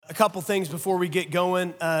A couple things before we get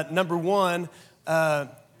going. Number one,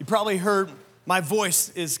 you probably heard my voice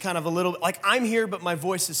is kind of a little, like I'm here, but my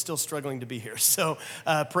voice is still struggling to be here. So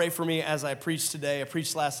pray for me as I preach today. I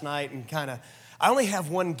preached last night and I only have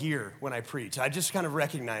one gear when I preach. I just kind of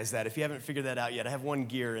recognize that. If you haven't figured that out yet, I have one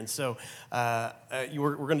gear. And so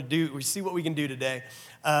we're going to see what we can do today.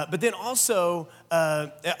 But then also,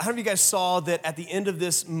 how many of you guys saw that at the end of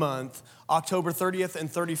this month, October 30th and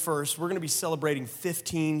 31st, we're going to be celebrating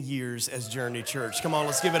 15 years as Journey Church. Come on,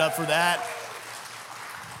 let's give it up for that.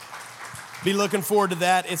 Be looking forward to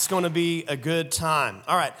that. It's going to be a good time.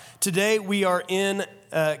 All right, today we are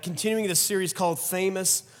continuing this series called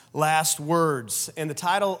Famous Last Words. And the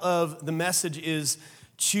title of the message is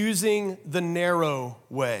Choosing the Narrow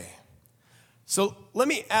Way. So let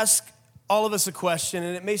me ask all of us a question,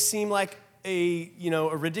 and it may seem like a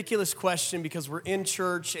ridiculous question because we're in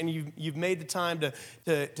church and you've made the time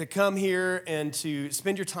to come here and to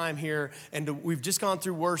spend your time here, and we've just gone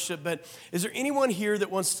through worship. But is there anyone here that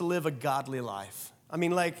wants to live a godly life? I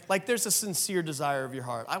mean, like there's a sincere desire of your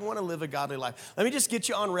heart. I want to live a godly life. Let me just get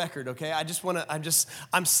you on record, okay?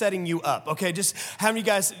 I'm setting you up, okay? Just how many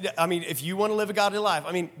guys, if you want to live a godly life,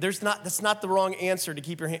 that's not the wrong answer to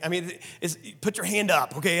keep your hand, put your hand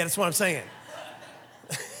up, okay? That's what I'm saying.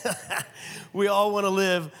 We all want to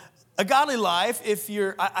live a godly life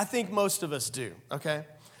I think most of us do, okay?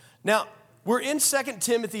 Now, we're in 2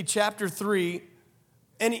 Timothy chapter 3,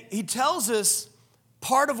 and he tells us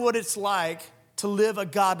part of what it's like to live a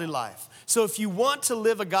godly life. So if you want to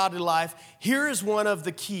live a godly life, here is one of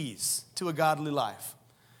the keys to a godly life.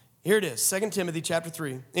 Here it is, 2 Timothy chapter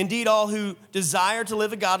 3. Indeed, all who desire to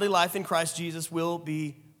live a godly life in Christ Jesus will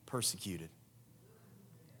be persecuted.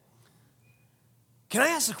 Can I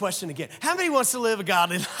ask the question again? How many wants to live a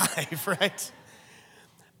godly life, right?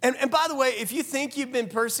 And by the way, if you think you've been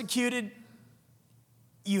persecuted,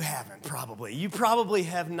 you haven't probably. You probably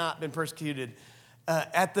have not been persecuted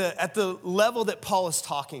at the level that Paul is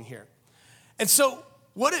talking here. And so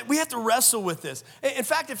we have to wrestle with this. In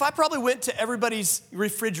fact, if I probably went to everybody's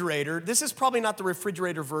refrigerator, this is probably not the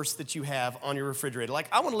refrigerator verse that you have on your refrigerator. Like,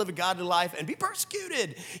 I want to live a godly life and be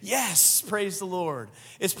persecuted. Yes, praise the Lord.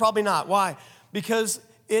 It's probably not. Why? Because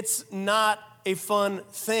it's not a fun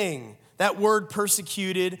thing. That word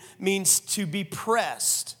persecuted means to be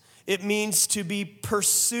pressed. It means to be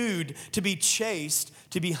pursued, to be chased,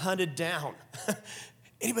 to be hunted down.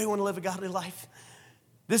 Anybody want to live a godly life?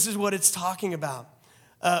 This is what it's talking about.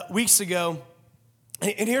 Weeks ago,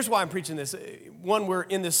 and here's why I'm preaching this. One, we're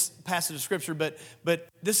in this passage of scripture, but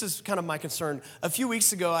this is kind of my concern. A few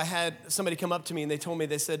weeks ago, I had somebody come up to me and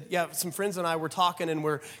they said, yeah, some friends and I were talking, and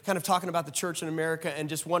we're kind of talking about the church in America and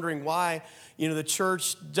just wondering why, the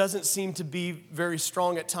church doesn't seem to be very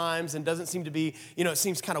strong at times and doesn't seem to be, it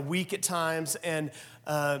seems kind of weak at times. And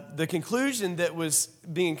the conclusion that was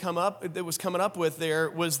coming up with there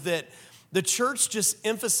was that the church just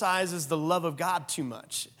emphasizes the love of God too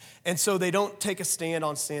much. And so they don't take a stand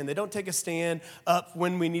on sin. They don't take a stand up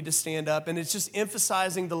when we need to stand up. And it's just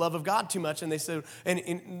emphasizing the love of God too much. And they said,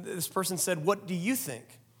 and this person said, what do you think?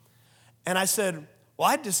 And I said, well,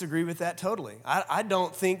 I disagree with that totally. I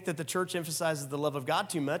don't think that the church emphasizes the love of God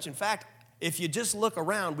too much. In fact, if you just look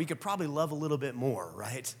around, we could probably love a little bit more,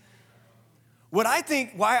 right? Why I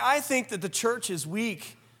think that the church is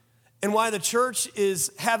weak and why the church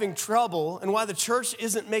is having trouble and why the church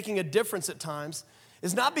isn't making a difference at times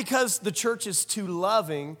is not because the church is too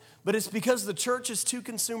loving, but it's because the church is too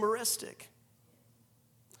consumeristic.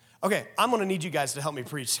 Okay, I'm going to need you guys to help me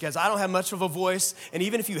preach because I don't have much of a voice, and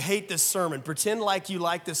even if you hate this sermon, pretend like you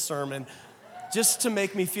like this sermon just to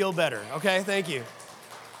make me feel better, okay? Thank you.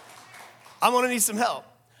 I'm going to need some help.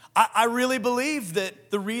 I really believe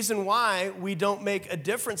that the reason why we don't make a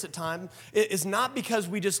difference at times is not because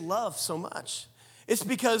we just love so much. It's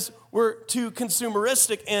because we're too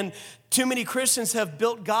consumeristic, and too many Christians have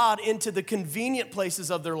built God into the convenient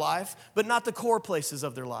places of their life, but not the core places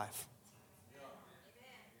of their life.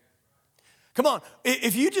 Come on,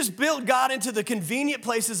 if you just build God into the convenient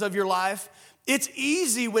places of your life, it's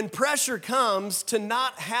easy when pressure comes to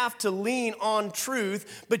not have to lean on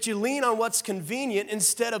truth, but you lean on what's convenient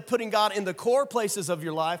instead of putting God in the core places of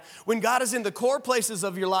your life. When God is in the core places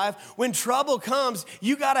of your life, when trouble comes,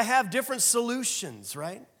 you got to have different solutions,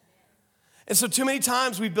 right? And so too many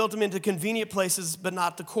times we built them into convenient places, but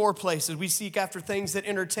not the core places. We seek after things that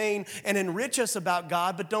entertain and enrich us about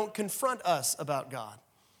God, but don't confront us about God.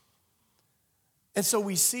 And so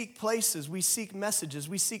we seek places, we seek messages,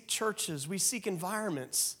 we seek churches, we seek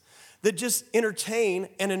environments that just entertain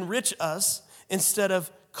and enrich us instead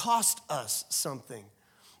of cost us something.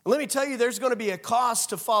 Let me tell you, there's going to be a cost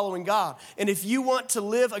to following God. And if you want to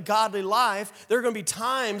live a godly life, there are going to be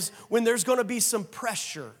times when there's going to be some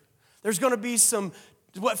pressure. There's going to be some,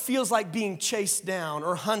 what feels like being chased down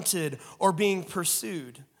or hunted or being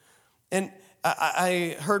pursued. And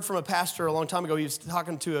I heard from a pastor a long time ago. He was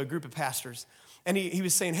talking to a group of pastors. And he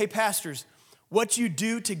was saying, hey, pastors, what you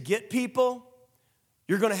do to get people,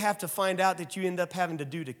 you're going to have to find out that you end up having to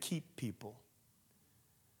do to keep people.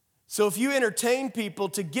 So if you entertain people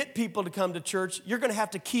to get people to come to church, you're going to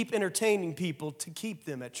have to keep entertaining people to keep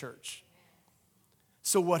them at church.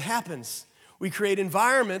 So what happens? We create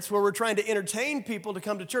environments where we're trying to entertain people to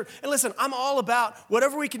come to church. And listen, I'm all about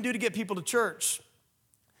whatever we can do to get people to church.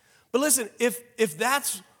 But listen, if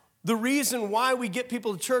that's the reason why we get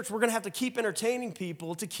people to church, we're going to have to keep entertaining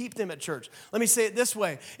people to keep them at church. Let me say it this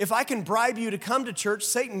way. If I can bribe you to come to church,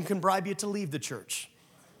 Satan can bribe you to leave the church.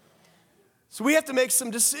 So we have to make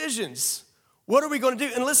some decisions. What are we going to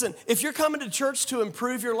do? And listen, if you're coming to church to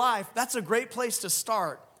improve your life, that's a great place to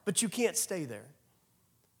start, but you can't stay there.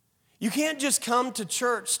 You can't just come to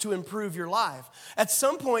church to improve your life. At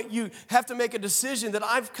some point, you have to make a decision that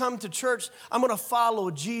I've come to church, I'm going to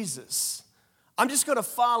follow Jesus. I'm just going to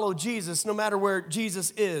follow Jesus no matter where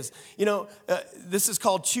Jesus is. You know, this is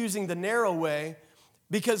called choosing the narrow way.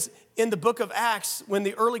 Because in the book of Acts, when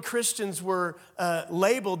the early Christians were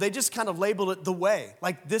labeled, they just kind of labeled it the way.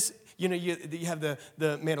 Like this, you know, you have the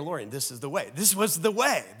Mandalorian. This is the way. This was the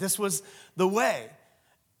way. This was the way.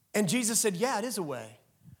 And Jesus said, yeah, it is a way.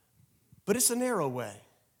 But it's a narrow way.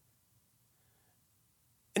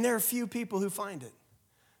 And there are few people who find it.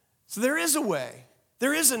 So there is a way.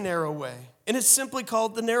 There is a narrow way. And it's simply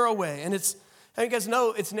called the narrow way. And it's, how you guys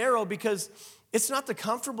know it's narrow because it's not the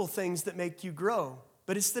comfortable things that make you grow.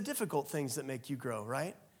 But it's the difficult things that make you grow,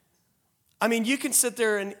 right? I mean, you can sit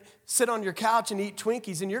there and sit on your couch and eat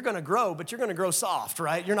Twinkies and you're going to grow, but you're going to grow soft,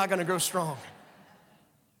 right? You're not going to grow strong.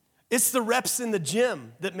 It's the reps in the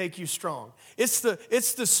gym that make you strong. It's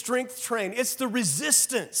the strength train. It's the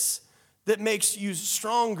resistance that makes you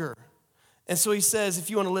stronger. And so he says, if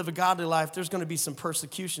you want to live a godly life, there's going to be some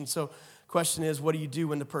persecution. So question is, what do you do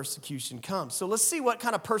when the persecution comes? So let's see what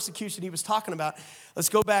kind of persecution he was talking about. Let's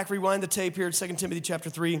go back, rewind the tape here in 2 Timothy chapter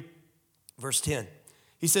 3, verse 10.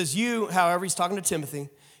 He says, you, however, he's talking to Timothy,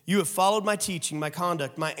 you have followed my teaching, my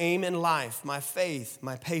conduct, my aim in life, my faith,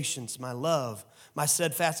 my patience, my love, my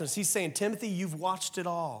steadfastness. He's saying, Timothy, you've watched it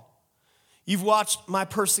all. You've watched my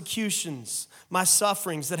persecutions, my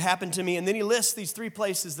sufferings that happened to me. And then he lists these three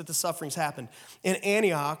places that the sufferings happened. In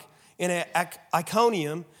Antioch, in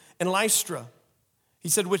Iconium, and Lystra. He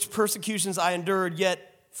said, which persecutions I endured,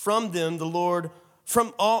 yet from them all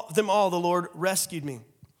the Lord rescued me.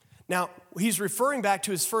 Now, he's referring back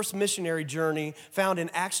to his first missionary journey found in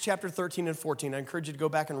Acts chapter 13 and 14. I encourage you to go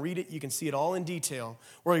back and read it. You can see it all in detail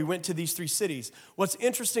where he went to these three cities. What's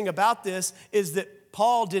interesting about this is that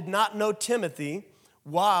Paul did not know Timothy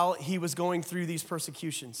while he was going through these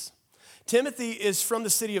persecutions. Timothy is from the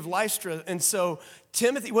city of Lystra, and so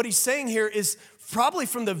Timothy, what he's saying here is probably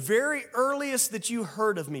from the very earliest that you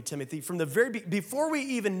heard of me, Timothy, from the before we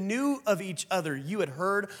even knew of each other, you had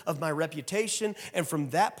heard of my reputation, and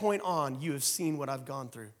from that point on, you have seen what I've gone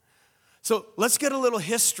through. So let's get a little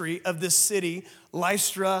history of this city,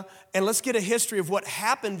 Lystra, and let's get a history of what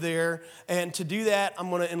happened there. And to do that,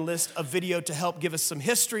 I'm going to enlist a video to help give us some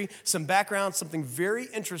history, some background. Something very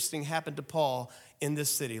interesting happened to Paul in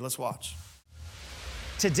this city. Let's watch.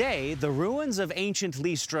 Today, the ruins of ancient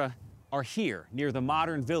Lystra are here near the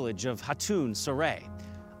modern village of Hatun Saray.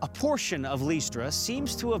 A portion of Lystra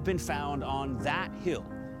seems to have been found on that hill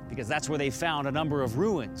because that's where they found a number of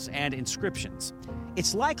ruins and inscriptions.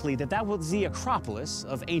 It's likely that that was the Acropolis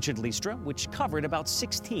of ancient Lystra, which covered about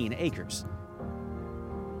 16 acres.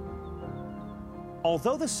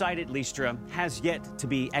 Although the site at Lystra has yet to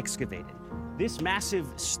be excavated, this massive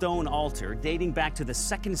stone altar dating back to the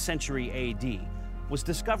 2nd century AD was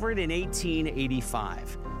discovered in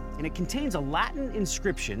 1885, and it contains a Latin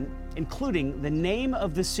inscription including the name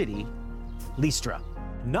of the city, Lystra.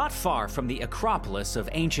 Not far from the Acropolis of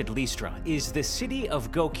ancient Lystra is the city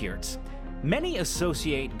of Gokyrt. Many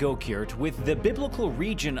associate Gokyrt with the biblical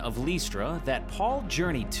region of Lystra that Paul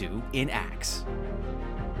journeyed to in Acts.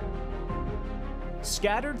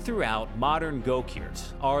 Scattered throughout modern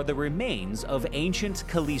Gokyrt are the remains of ancient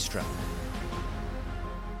Callistra.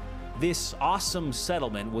 This awesome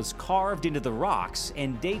settlement was carved into the rocks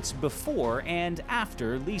and dates before and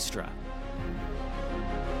after Lystra.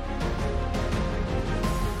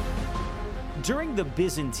 During the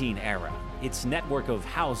Byzantine era, its network of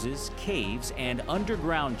houses, caves, and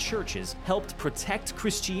underground churches helped protect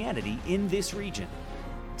Christianity in this region.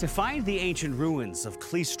 To find the ancient ruins of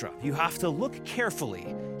Klystra, you have to look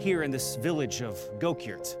carefully here in this village of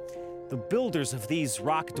Gokyrt. The builders of these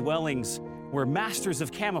rock dwellings were masters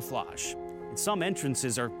of camouflage, and some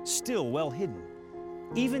entrances are still well hidden.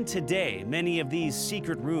 Even today, many of these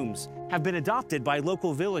secret rooms have been adopted by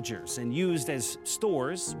local villagers and used as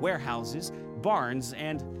stores, warehouses, barns,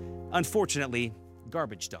 and, unfortunately,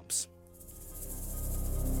 garbage dumps.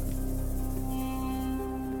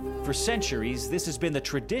 For centuries, this has been the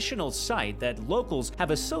traditional site that locals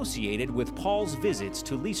have associated with Paul's visits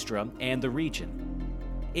to Lystra and the region.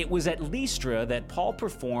 It was at Lystra that Paul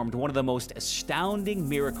performed one of the most astounding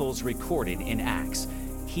miracles recorded in Acts,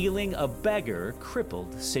 healing a beggar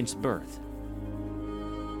crippled since birth.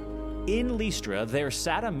 In Lystra, there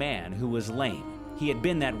sat a man who was lame. He had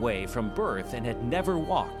been that way from birth and had never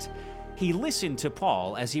walked. He listened to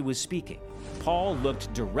Paul as he was speaking. Paul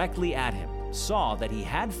looked directly at him, saw that he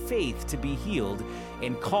had faith to be healed,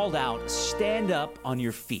 and called out, "Stand up on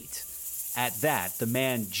your feet." At that, the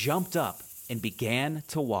man jumped up and began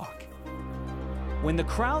to walk. When the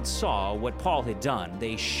crowd saw what Paul had done,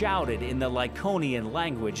 they shouted in the Lycaonian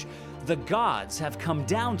language, "The gods have come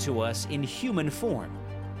down to us in human form."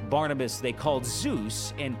 Barnabas they called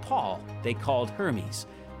Zeus, and Paul they called Hermes.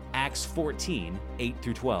 Acts 14,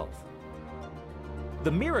 8-12. The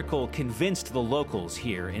miracle convinced the locals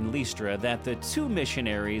here in Lystra that the two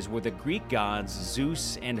missionaries were the Greek gods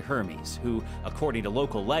Zeus and Hermes, who, according to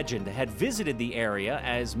local legend, had visited the area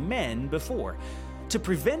as men before. To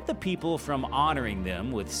prevent the people from honoring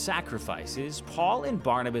them with sacrifices, Paul and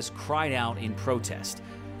Barnabas cried out in protest,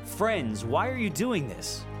 "Friends, why are you doing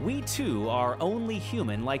this? We too are only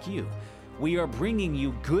human like you. We are bringing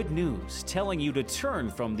you good news, telling you to turn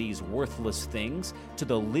from these worthless things to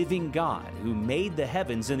the living God who made the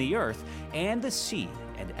heavens and the earth and the sea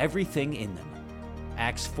and everything in them."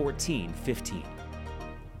 Acts 14:15.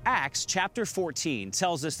 Acts chapter 14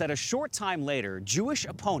 tells us that a short time later, Jewish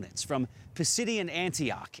opponents from Pisidian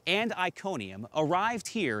Antioch and Iconium arrived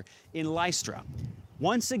here in Lystra.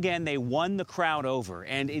 Once again, they won the crowd over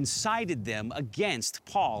and incited them against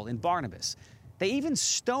Paul and Barnabas. They even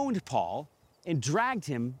stoned Paul and dragged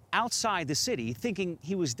him outside the city, thinking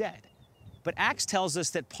he was dead. But Acts tells us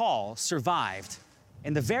that Paul survived,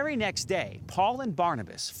 and the very next day, Paul and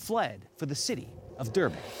Barnabas fled for the city of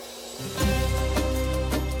Derbe.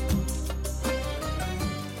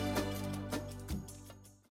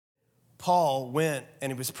 Paul went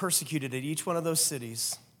and he was persecuted at each one of those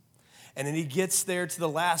cities. And then he gets there to the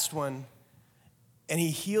last one, and he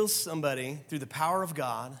heals somebody through the power of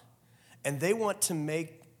God, and they want to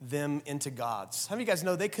make them into gods. How many of you guys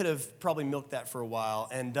know they could have probably milked that for a while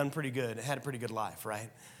and done pretty good, had a pretty good life,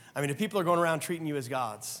 right? I mean, if people are going around treating you as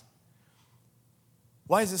gods.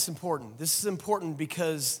 Why is this important? This is important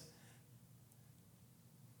because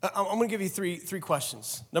I'm going to give you three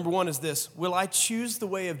questions. Number one is this: will I choose the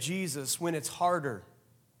way of Jesus when it's harder,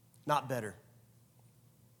 not better?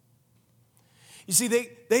 You see,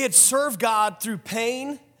 they had served God through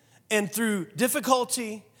pain and through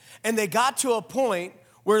difficulty, and they got to a point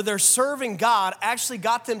where their serving God actually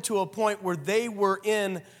got them to a point where they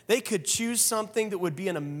could choose something that would be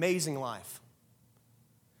an amazing life.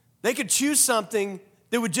 They could choose something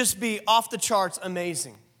that would just be off the charts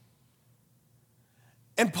amazing.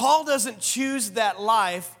 And Paul doesn't choose that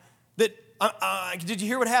life that, did you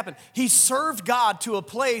hear what happened? He served God to a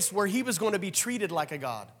place where he was going to be treated like a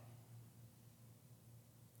god.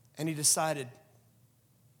 And he decided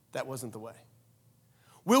that wasn't the way.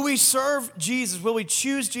 Will we serve Jesus? Will we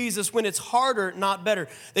choose Jesus when it's harder, not better?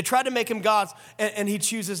 They tried to make him gods, and he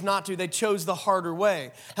chooses not to. They chose the harder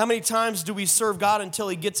way. How many times do we serve God until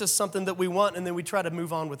he gets us something that we want, and then we try to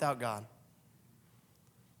move on without God?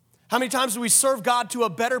 How many times do we serve God to a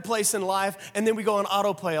better place in life, and then we go on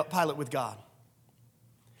autopilot with God?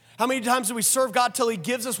 How many times do we serve God till he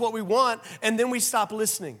gives us what we want, and then we stop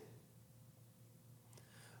listening?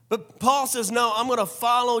 But Paul says, no, I'm going to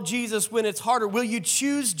follow Jesus when it's harder. Will you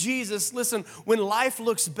choose Jesus, listen, when life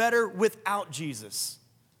looks better without Jesus?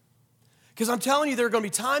 Because I'm telling you, there are going to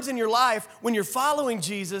be times in your life when you're following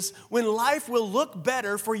Jesus, when life will look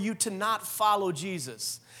better for you to not follow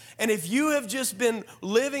Jesus. And if you have just been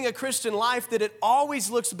living a Christian life that it always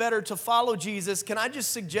looks better to follow Jesus, can I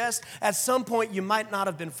just suggest at some point you might not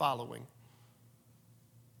have been following?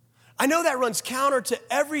 I know that runs counter to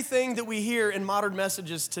everything that we hear in modern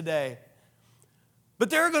messages today. But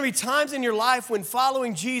there are going to be times in your life when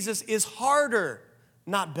following Jesus is harder,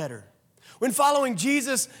 not better. When following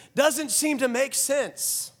Jesus doesn't seem to make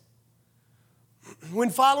sense. When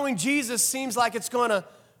following Jesus seems like it's going to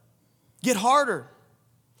get harder.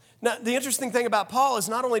 Now, the interesting thing about Paul is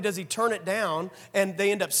not only does he turn it down and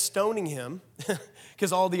they end up stoning him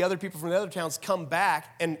because all the other people from the other towns come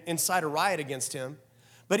back and incite a riot against him,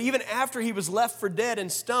 but even after he was left for dead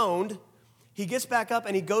and stoned, he gets back up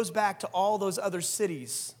and he goes back to all those other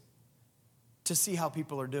cities to see how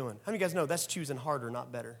people are doing. How many of you guys know that's choosing harder,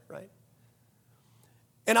 not better, right?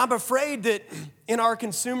 And I'm afraid that in our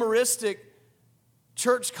consumeristic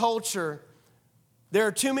church culture, there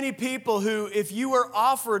are too many people who, if you were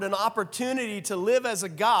offered an opportunity to live as a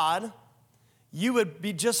God, you would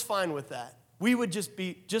be just fine with that. We would just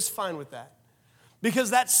be just fine with that.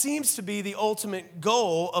 Because that seems to be the ultimate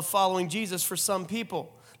goal of following Jesus for some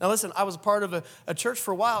people. Now listen, I was a part of a church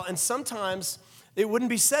for a while, and sometimes it wouldn't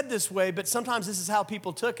be said this way, but sometimes this is how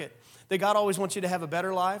people took it. That God always wants you to have a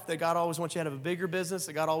better life, that God always wants you to have a bigger business,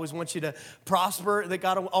 that God always wants you to prosper, that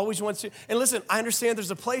God always wants you. And listen, I understand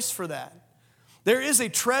there's a place for that. There is a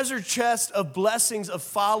treasure chest of blessings of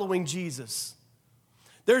following Jesus.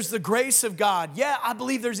 There's the grace of God. Yeah, I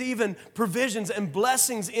believe there's even provisions and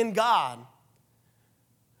blessings in God.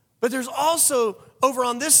 But there's also, over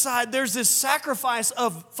on this side, there's this sacrifice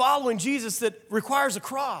of following Jesus that requires a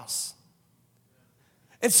cross.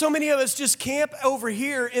 And so many of us just camp over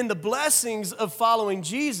here in the blessings of following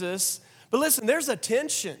Jesus. But listen, there's a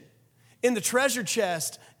tension in the treasure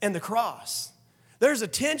chest and the cross. There's a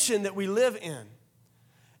tension that we live in.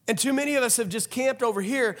 And too many of us have just camped over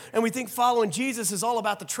here, and we think following Jesus is all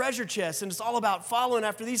about the treasure chest, and it's all about following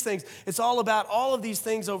after these things. It's all about all of these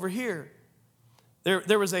things over here.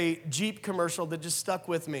 There was a Jeep commercial that just stuck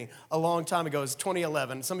with me a long time ago. It was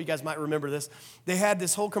 2011. Some of you guys might remember this. They had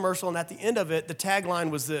this whole commercial, and at the end of it, the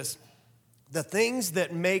tagline was this: the things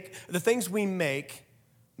we make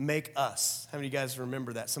us. How many of you guys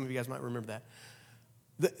remember that? Some of you guys might remember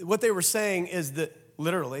that. What they were saying is that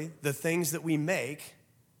literally the things that we make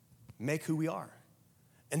who we are.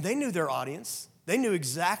 And they knew their audience. They knew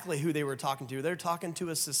exactly who they were talking to. They're talking to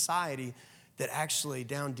a society that actually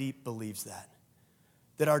down deep believes that.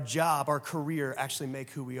 That our job, our career actually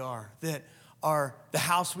make who we are. That the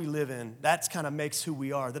house we live in, that's kind of makes who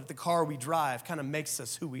we are. That the car we drive kind of makes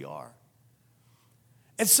us who we are.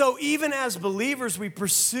 And so even as believers, we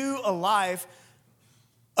pursue a life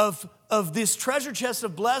of this treasure chest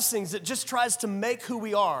of blessings that just tries to make who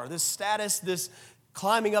we are, this status, this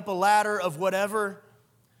climbing up a ladder of whatever.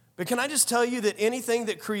 But can I just tell you that anything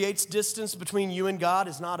that creates distance between you and God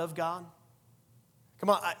is not of God? Come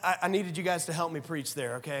on, I needed you guys to help me preach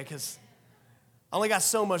there, okay? Because I only got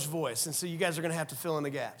so much voice, and so you guys are going to have to fill in the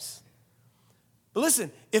gaps. But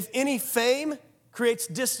listen, if any fame creates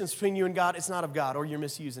distance between you and God, it's not of God, or you're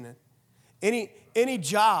misusing it. Any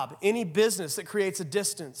job, any business that creates a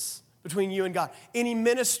distance between you and God, any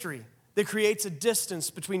ministry that creates a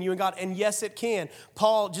distance between you and God, and yes, it can.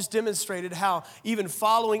 Paul just demonstrated how even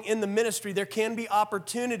following in the ministry, there can be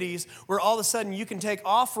opportunities where all of a sudden you can take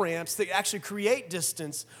off-ramps that actually create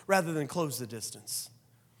distance rather than close the distance.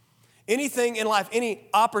 Anything in life, any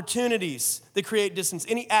opportunities that create distance,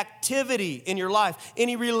 any activity in your life,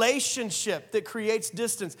 any relationship that creates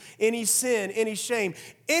distance, any sin, any shame,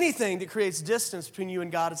 anything that creates distance between you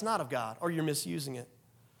and God is not of God, or you're misusing it.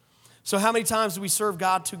 So how many times do we serve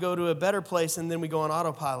God to go to a better place and then we go on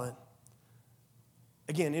autopilot?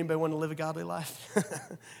 Again, anybody want to live a godly life?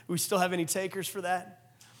 We still have any takers for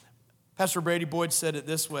that? Pastor Brady Boyd said it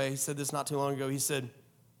this way. He said this not too long ago. He said,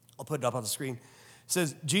 I'll put it up on the screen. It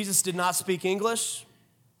says, Jesus did not speak English,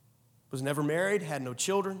 was never married, had no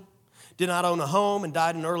children, did not own a home, and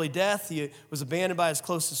died an early death. He was abandoned by his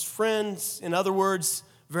closest friends. In other words,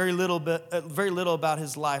 very little about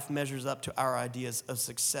his life measures up to our ideas of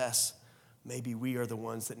success. Maybe we are the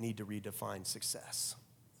ones that need to redefine success.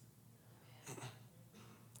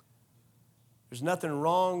 There's nothing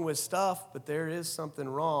wrong with stuff, but there is something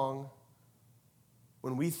wrong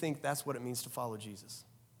when we think that's what it means to follow Jesus.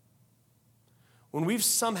 When we've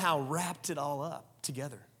somehow wrapped it all up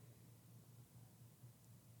together.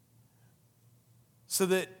 So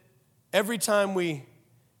that every time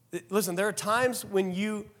listen, there are times when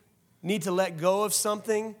you need to let go of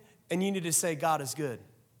something and you need to say, God is good.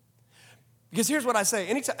 Because here's what I say.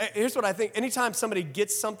 Here's what I think. Anytime somebody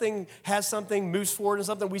gets something, has something, moves forward in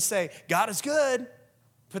something, we say, God is good.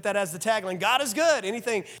 Put that as the tagline. God is good.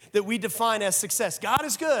 Anything that we define as success, God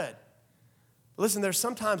is good. Listen, there's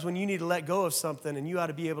sometimes when you need to let go of something and you ought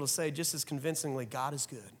to be able to say just as convincingly, God is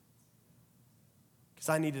good. Because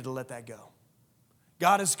I needed to let that go.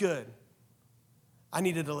 God is good. I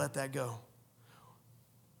needed to let that go.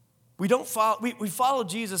 We follow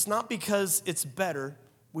Jesus not because it's better.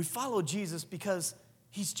 We follow Jesus because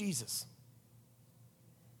he's Jesus.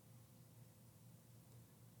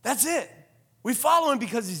 That's it. We follow him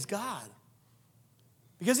because he's God.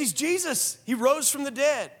 Because he's Jesus. He rose from the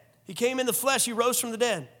dead. He came in the flesh. He rose from the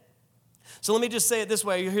dead. So let me just say it this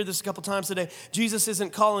way. You'll hear this a couple times today. Jesus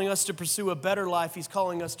isn't calling us to pursue a better life. He's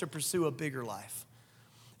calling us to pursue a bigger life.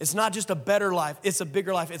 It's not just a better life. It's a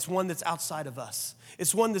bigger life. It's one that's outside of us.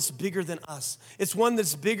 It's one that's bigger than us. It's one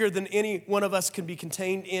that's bigger than any one of us can be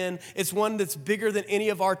contained in. It's one that's bigger than any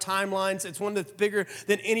of our timelines. It's one that's bigger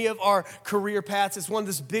than any of our career paths. It's one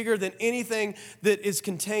that's bigger than anything that is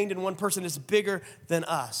contained in one person. It's bigger than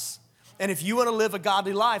us. And if you want to live a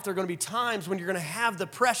godly life, there are going to be times when you're going to have the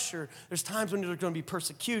pressure. There's times when there's going to be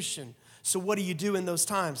persecution. So what do you do in those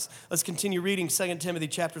times? Let's continue reading 2 Timothy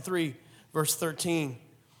chapter 3, verse 13.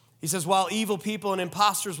 He says, while evil people and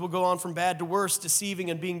impostors will go on from bad to worse,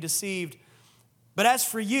 deceiving and being deceived. But as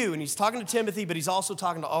for you, and he's talking to Timothy, but he's also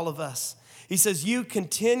talking to all of us. He says, you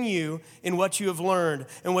continue in what you have learned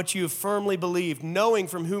and what you have firmly believed, knowing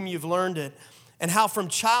from whom you've learned it, and how from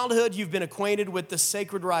childhood you've been acquainted with the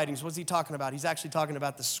sacred writings. What's he talking about? He's actually talking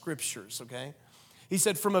about the scriptures, okay? He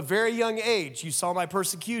said, from a very young age, you saw my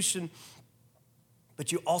persecution,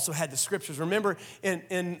 but you also had the scriptures. Remember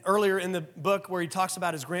earlier in the book where he talks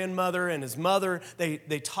about his grandmother and his mother, they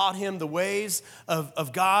taught him the ways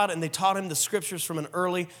of God, and they taught him the scriptures from an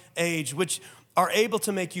early age, which are able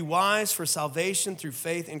to make you wise for salvation through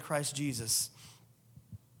faith in Christ Jesus.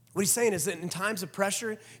 What he's saying is that in times of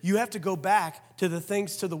pressure, you have to go back to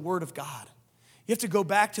the Word of God. You have to go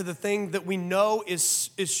back to the thing that we know is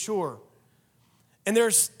sure. And there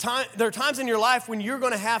are times in your life when you're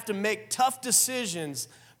going to have to make tough decisions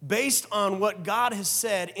based on what God has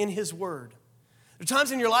said in his Word. There are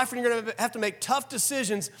times in your life when you're going to have to make tough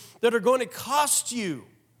decisions that are going to cost you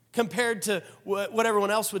compared to what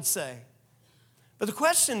everyone else would say. But the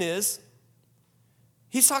question is,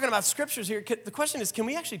 he's talking about scriptures here. The question is, can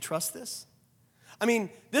we actually trust this? I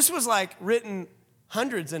mean, this was like written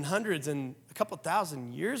hundreds and hundreds and a couple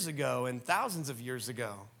thousand years ago and thousands of years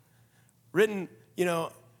ago. Written,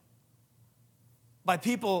 by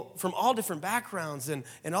people from all different backgrounds and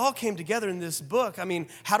all came together in this book. I mean,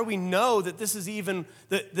 how do we know that this is even,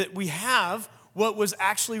 that we have what was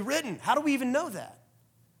actually written? How do we even know that?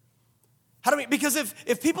 Because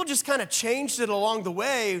if people just kind of changed it along the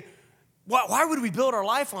way, why would we build our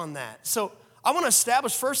life on that? So I want to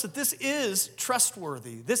establish first that this is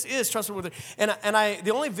trustworthy. This is trustworthy. And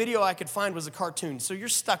the only video I could find was a cartoon, so you're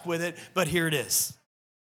stuck with it, but here it is.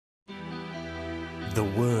 The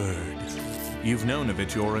Word. You've known of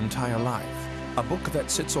it your entire life. A book that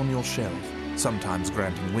sits on your shelf, sometimes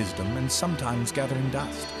granting wisdom and sometimes gathering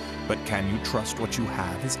dust. But can you trust what you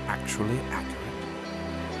have is actually accurate?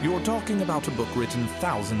 You're talking about a book written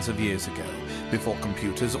thousands of years ago, before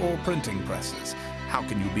computers or printing presses. How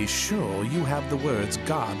can you be sure you have the words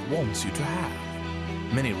God wants you to have?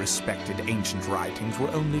 Many respected ancient writings were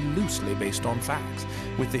only loosely based on facts,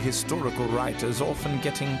 with the historical writers often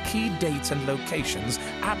getting key dates and locations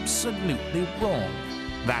absolutely wrong.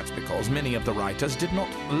 That's because many of the writers did not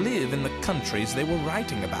live in the countries they were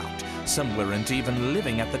writing about. Some weren't even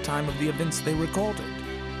living at the time of the events they recorded.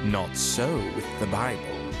 Not so with the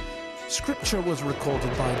Bible. Scripture was recorded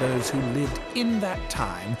by those who lived in that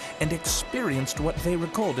time and experienced what they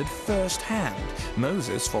recorded firsthand.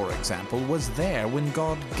 Moses, for example, was there when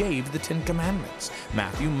God gave the Ten Commandments.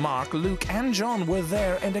 Matthew, Mark, Luke, and John were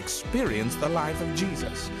there and experienced the life of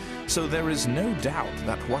Jesus. So there is no doubt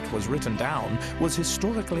that what was written down was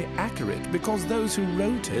historically accurate because those who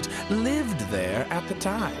wrote it lived there at the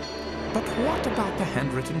time. But what about the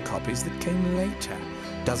handwritten copies that came later?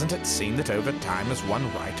 Doesn't it seem that over time, as one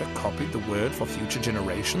writer copied the word for future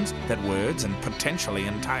generations, that words and potentially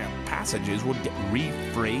entire passages would get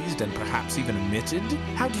rephrased and perhaps even omitted?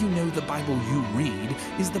 How do you know the Bible you read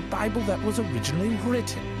is the Bible that was originally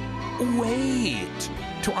written? Wait!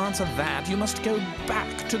 To answer that, you must go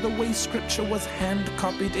back to the way Scripture was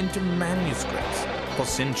hand-copied into manuscripts. For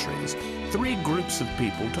centuries, three groups of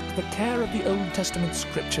people took the care of the Old Testament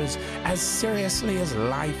Scriptures as seriously as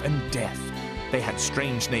life and death. They had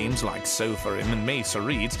strange names like Sopharim and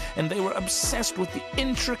Masoretes, and they were obsessed with the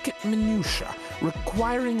intricate minutiae,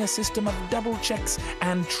 requiring a system of double checks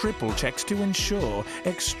and triple checks to ensure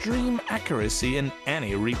extreme accuracy in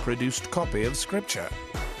any reproduced copy of Scripture.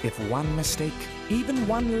 If one mistake, even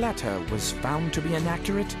one letter, was found to be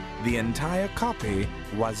inaccurate, the entire copy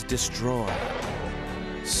was destroyed.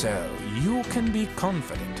 So you can be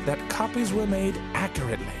confident that copies were made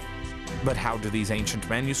accurately. But how do these ancient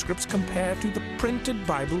manuscripts compare to the printed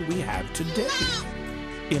Bible we have today?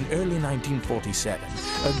 In early 1947,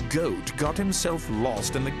 a goat got himself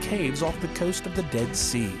lost in the caves off the coast of the Dead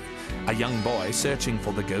Sea. A young boy searching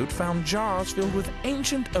for the goat found jars filled with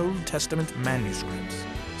ancient Old Testament manuscripts.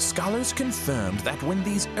 Scholars confirmed that when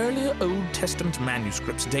these earlier Old Testament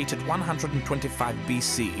manuscripts dated 125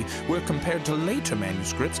 BC were compared to later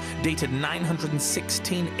manuscripts dated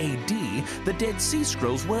 916 AD, the Dead Sea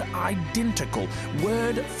Scrolls were identical,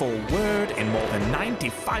 word for word, in more than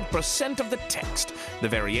 95% of the text. The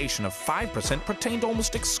variation of 5% pertained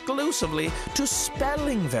almost exclusively to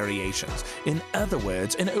spelling variations. In other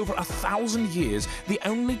words, in over 1,000 years, the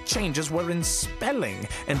only changes were in spelling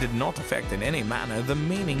and did not affect in any manner the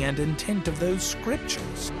meaning and intent of those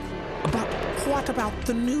scriptures. But what about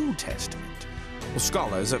the New Testament? Well,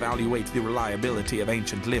 scholars evaluate the reliability of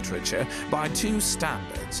ancient literature by two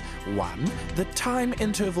standards. One, the time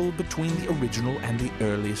interval between the original and the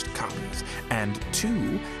earliest copies, and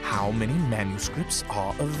two, how many manuscripts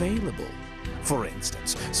are available. For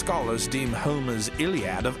instance, scholars deem Homer's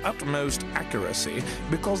Iliad of utmost accuracy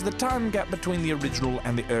because the time gap between the original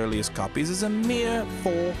and the earliest copies is a mere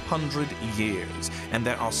 400 years, and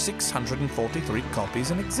there are 643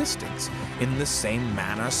 copies in existence. In the same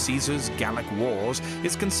manner, Caesar's Gallic Wars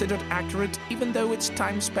is considered accurate even though its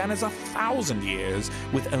time span is 1,000 years,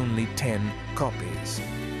 with only 10 copies.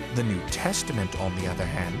 The New Testament, on the other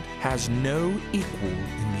hand, has no equal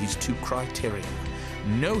in these two criteria.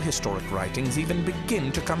 No historic writings even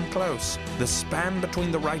begin to come close. The span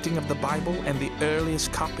between the writing of the Bible and the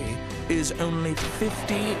earliest copy is only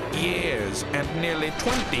 50 years, and nearly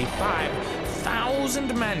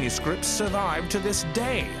 25,000 manuscripts survive to this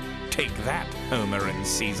day. Take that, Homer and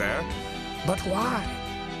Caesar. But why?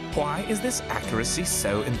 Why is this accuracy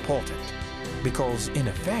so important? Because, in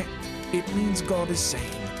effect, it means God is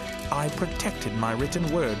saying, I protected my written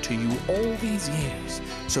word to you all these years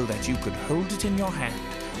so that you could hold it in your hand,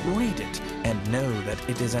 read it, and know that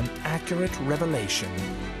it is an accurate revelation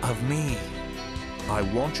of me. I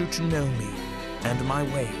want you to know me and my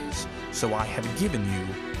ways, so I have given you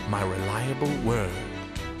my reliable word.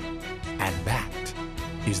 And that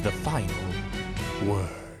is the final word.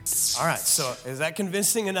 All right, so is that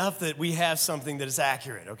convincing enough that we have something that is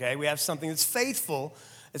accurate, okay? We have something that's faithful.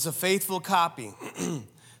 It's a faithful copy.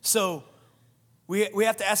 So we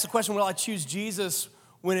have to ask the question, will I choose Jesus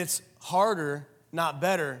when it's harder, not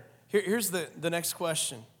better? Here's the next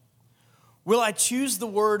question. Will I choose the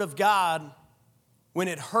word of God when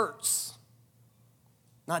it hurts,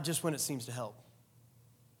 not just when it seems to help?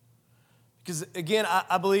 Because again,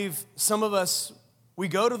 I believe some of us, we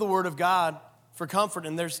go to the word of God for comfort,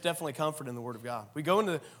 and there's definitely comfort in the word of God. We go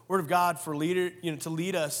into the word of God for to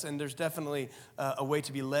lead us, and there's definitely a way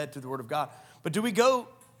to be led through the word of God. But do we go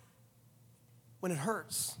when it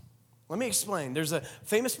hurts? Let me explain. There's a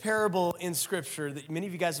famous parable in Scripture that many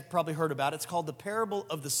of you guys have probably heard about. It's called the parable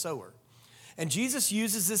of the sower. And Jesus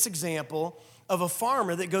uses this example of a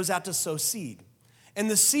farmer that goes out to sow seed. And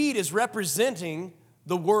the seed is representing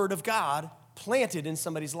the word of God planted in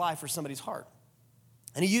somebody's life or somebody's heart.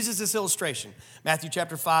 And he uses this illustration, Matthew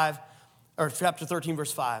chapter 13,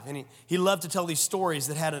 verse 5. And he loved to tell these stories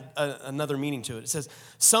that had another meaning to it. It says,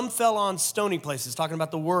 some fell on stony places, talking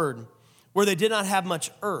about the word, where they did not have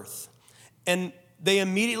much earth. And they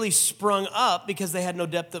immediately sprung up because they had no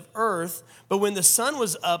depth of earth. But when the sun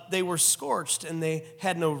was up, they were scorched and they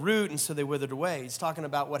had no root, and so they withered away. He's talking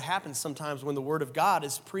about what happens sometimes when the word of God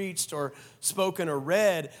is preached or spoken or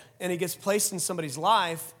read, and it gets placed in somebody's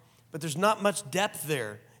life, but there's not much depth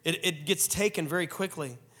there. It gets taken very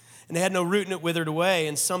quickly. And they had no root, and it withered away.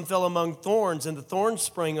 And some fell among thorns, and the thorns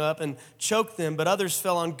sprang up and choked them. But others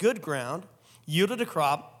fell on good ground, yielded a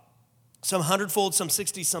crop, some 100-fold, some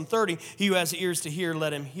 60, some 30. He who has ears to hear,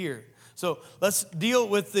 let him hear. So let's deal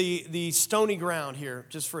with the stony ground here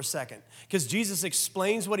just for a second, because Jesus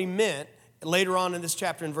explains what he meant later on in this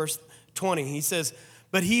chapter in verse 20. He says,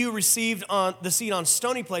 but he who received on the seed on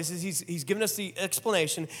stony places, he's given us the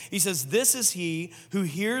explanation. He says, this is he who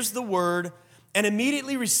hears the word and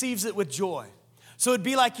immediately receives it with joy. So it'd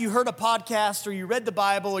be like you heard a podcast or you read the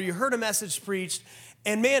Bible or you heard a message preached,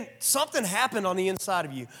 and man, something happened on the inside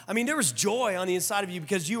of you. I mean, there was joy on the inside of you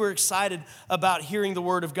because you were excited about hearing the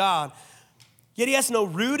word of God. Yet he has no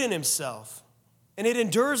root in himself, and it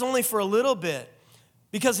endures only for a little bit.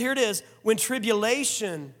 Because here it is, when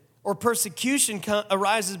tribulation or persecution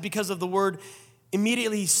arises because of the word,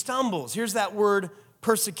 immediately he stumbles. Here's that word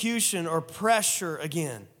persecution or pressure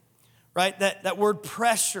again, right? That word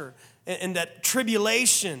pressure and that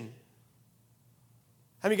tribulation.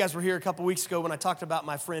 How many of you guys were here a couple weeks ago when I talked about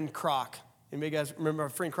my friend Croc? Anybody guys remember our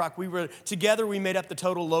friend Croc? We were together, we made up the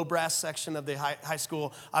total low brass section of the high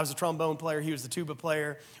school. I was a trombone player, he was the tuba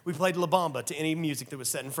player. We played La Bamba to any music that was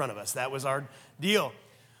set in front of us. That was our deal.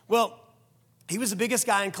 Well, he was the biggest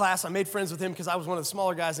guy in class. I made friends with him because I was one of the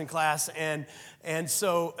smaller guys in class. And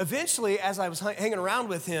so eventually, as I was hanging around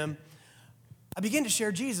with him, I began to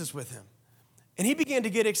share Jesus with him. And he began to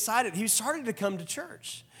get excited. He started to come to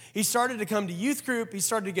church. He started to come to youth group. He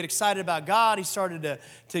started to get excited about God. He started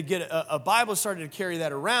to get a Bible, started to carry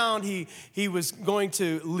that around. He was going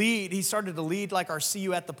to lead. He started to lead like our See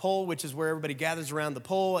You at the Pole, which is where everybody gathers around the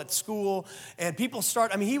pole at school. And people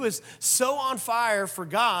he was so on fire for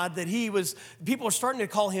God that people were starting to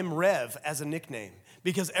call him Rev as a nickname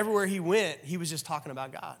because everywhere he went, he was just talking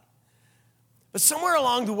about God. But somewhere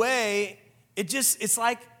along the way, it's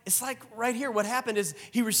like right here. What happened is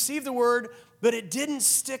he received the word, but it didn't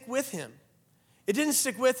stick with him. It didn't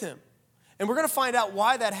stick with him. And we're going to find out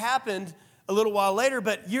why that happened a little while later.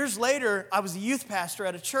 But years later, I was a youth pastor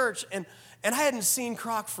at a church, and I hadn't seen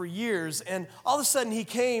Croc for years. And all of a sudden, he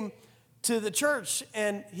came to the church,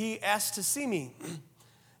 and he asked to see me.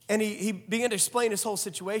 And he began to explain his whole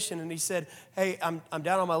situation, and he said, hey, I'm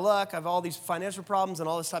down on my luck. I have all these financial problems and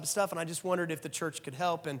all this type of stuff, and I just wondered if the church could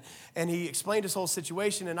help. And he explained his whole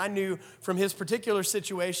situation, and I knew from his particular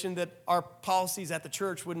situation that our policies at the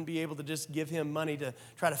church wouldn't be able to just give him money to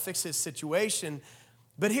try to fix his situation.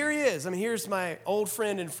 But here he is. Here's my old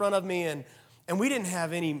friend in front of me, and we didn't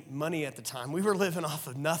have any money at the time. We were living off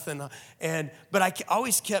of nothing, but I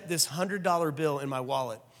always kept this $100 bill in my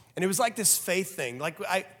wallet. And it was like this faith thing.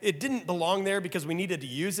 It didn't belong there because we needed to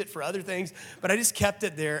use it for other things, but I just kept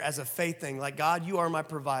it there as a faith thing. Like, God, you are my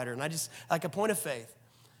provider. And I just, like a point of faith.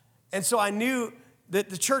 And so I knew that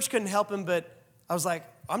the church couldn't help him, but I was like,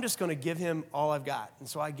 I'm just going to give him all I've got. And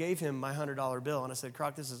so I gave him my $100 bill. And I said,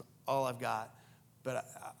 Croc, this is all I've got. But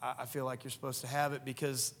I feel like you're supposed to have it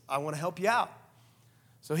because I want to help you out.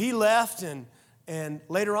 So he left, and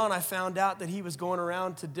later on I found out that he was going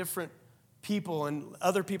around to different people and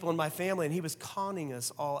other people in my family, and he was conning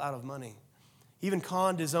us all out of money. He even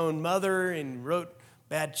conned his own mother and wrote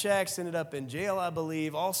bad checks, ended up in jail, I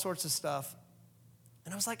believe, all sorts of stuff.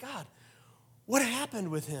 And I was like, God, what happened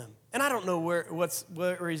with him? And I don't know where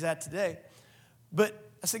he's at today. But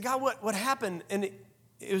I said, God, what happened? And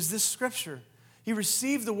it was this scripture. He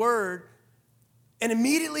received the word, and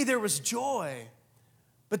immediately there was joy,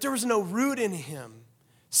 but there was no root in him.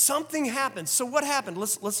 Something happened. So what happened?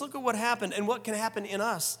 Let's look at what happened and what can happen in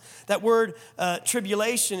us. That word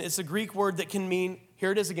tribulation is a Greek word that can mean,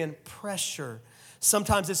 here it is again, pressure.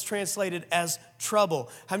 Sometimes it's translated as trouble.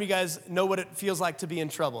 How many of you guys know what it feels like to be in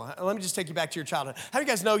trouble? Let me just take you back to your childhood. How many of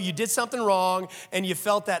you guys know you did something wrong and you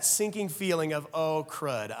felt that sinking feeling of, oh,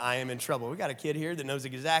 crud, I am in trouble? We got a kid here that knows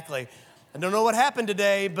exactly. I don't know what happened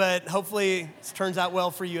today, but hopefully it turns out well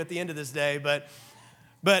for you at the end of this day. But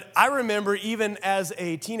I remember even as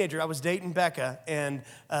a teenager, I was dating Becca, and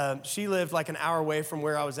she lived like an hour away from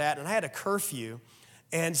where I was at, and I had a curfew.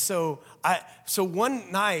 And so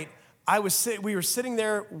one night, we were sitting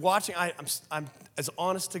there watching, I'm as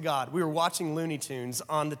honest to God, we were watching Looney Tunes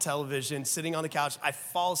on the television, sitting on the couch. I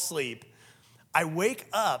fall asleep. I wake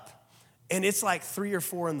up, and it's like 3 or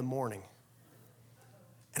 4 in the morning.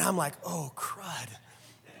 And I'm like, oh, crud.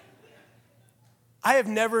 I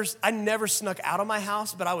never snuck out of my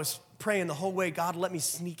house, but I was praying the whole way, God, let me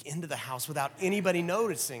sneak into the house without anybody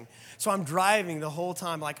noticing. So I'm driving the whole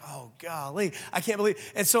time like, oh, golly, I can't believe.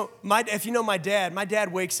 And so if you know my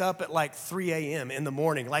dad wakes up at like 3 a.m. in the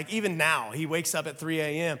morning. Like even now, he wakes up at 3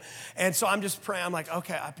 a.m. And so I'm just praying. I'm like,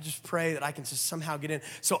 okay, I just pray that I can just somehow get in.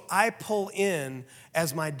 So I pull in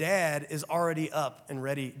as my dad is already up and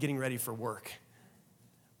getting ready for work.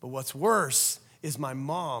 But what's worse is my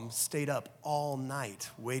mom stayed up all night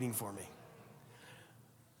waiting for me.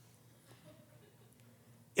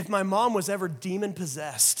 If my mom was ever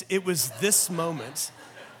demon-possessed, it was this moment.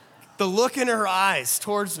 The look in her eyes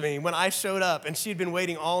towards me when I showed up and she'd been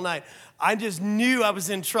waiting all night, I just knew I was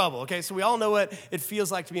in trouble, okay? So we all know what it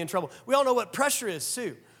feels like to be in trouble. We all know what pressure is,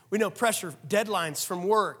 too. We know pressure, deadlines from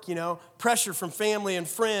work, pressure from family and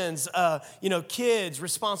friends, kids,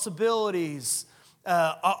 responsibilities,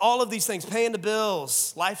 all of these things, paying the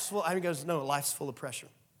bills, life's full. I mean, goes, no, life's full of pressure.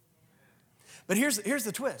 But here's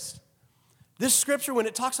the twist. This scripture, when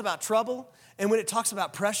it talks about trouble and when it talks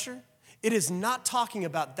about pressure, it is not talking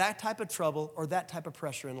about that type of trouble or that type of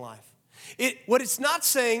pressure in life. What it's not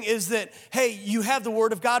saying is that, hey, you have the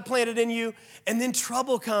word of God planted in you, and then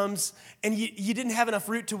trouble comes, and you didn't have enough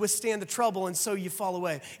root to withstand the trouble, and so you fall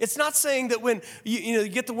away. It's not saying that when you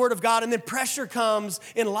get the word of God, and then pressure comes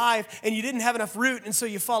in life, and you didn't have enough root, and so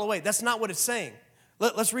you fall away. That's not what it's saying.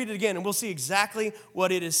 Let's read it again, and we'll see exactly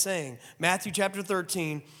what it is saying. Matthew chapter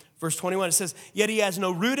 13, verse 21, it says, yet he has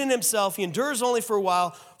no root in himself. He endures only for a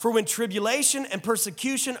while. For when tribulation and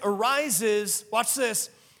persecution arises, watch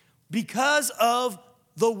this, because of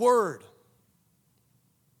the word.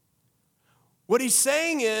 What he's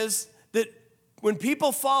saying is that when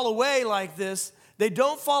people fall away like this, they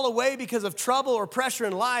don't fall away because of trouble or pressure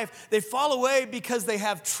in life. They fall away because they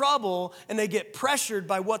have trouble and they get pressured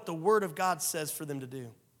by what the Word of God says for them to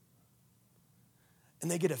do. And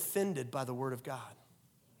they get offended by the Word of God.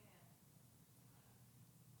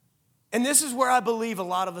 And this is where I believe a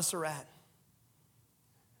lot of us are at.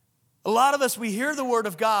 A lot of us, we hear the Word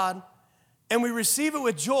of God and we receive it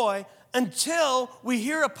with joy until we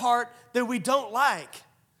hear a part that we don't like,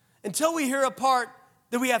 until we hear a part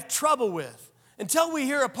that we have trouble with, until we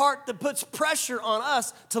hear a part that puts pressure on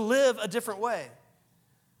us to live a different way.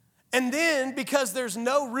 And then, because there's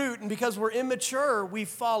no root and because we're immature, we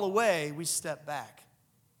fall away, we step back.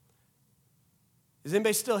 Is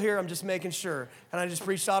anybody still here? I'm just making sure. And I just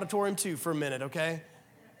preached auditorium 2 for a minute, okay?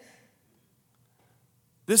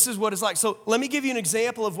 This is what it's like. So let me give you an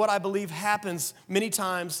example of what I believe happens many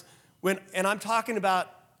times and I'm talking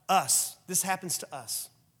about us. This happens to us.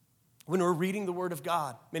 When we're reading the Word of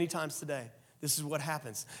God many times today, this is what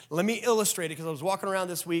happens. Let me illustrate it because I was walking around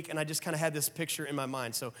this week and I just kind of had this picture in my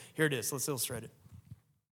mind. So here it is. Let's illustrate it.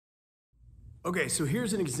 Okay, so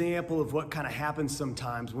here's an example of what kind of happens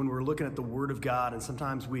sometimes when we're looking at the Word of God. And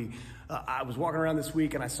sometimes I was walking around this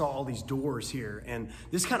week and I saw all these doors here. And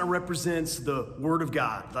this kind of represents the Word of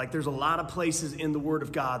God. Like there's a lot of places in the Word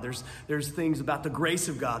of God. There's things about the grace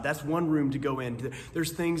of God. That's one room to go in.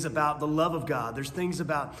 There's things about the love of God. There's things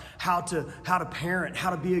about how to parent,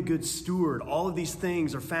 how to be a good steward. All of these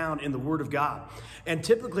things are found in the Word of God. And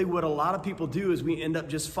typically what a lot of people do is we end up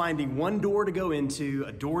just finding one door to go into,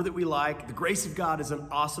 a door that we like. The grace of God is an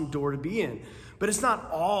awesome door to be in. But it's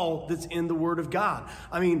not all that's in the Word of God.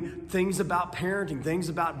 I mean, things about parenting, things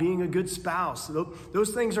about being a good spouse,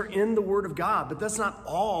 those things are in the Word of God, but that's not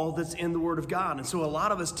all that's in the Word of God. And so a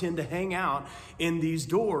lot of us tend to hang out in these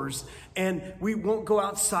doors, and we won't go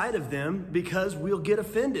outside of them because we'll get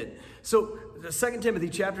offended. So 2 Timothy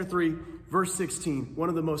chapter 3, verse 16, one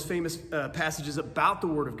of the most famous passages about the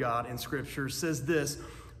Word of God in Scripture says this: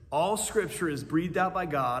 all Scripture is breathed out by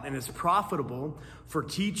God and is profitable for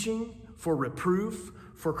teaching, for reproof,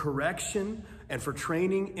 for correction, and for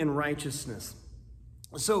training in righteousness.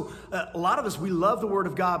 So a lot of us, we love the Word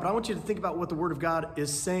of God, but I want you to think about what the Word of God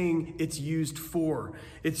is saying it's used for.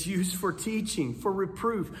 It's used for teaching, for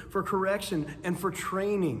reproof, for correction, and for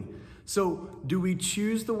training. So do we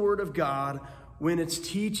choose the Word of God when it's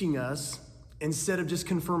teaching us instead of just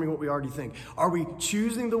confirming what we already think? Are we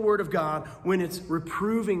choosing the Word of God when it's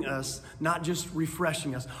reproving us, not just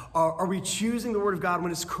refreshing us? Are we choosing the Word of God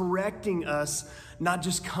when it's correcting us, not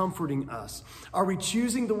just comforting us? Are we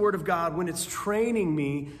choosing the Word of God when it's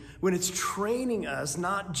training us,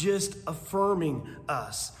 not just affirming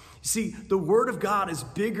us? See, the Word of God is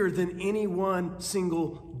bigger than any one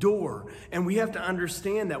single door, and we have to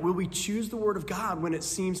understand that. Will we choose the Word of God when it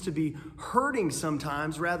seems to be hurting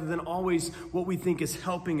sometimes rather than always what we think is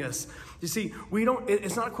helping us? You see,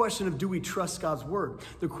 it's not a question of do we trust God's Word.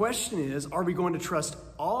 The question is, are we going to trust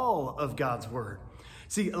all of God's Word?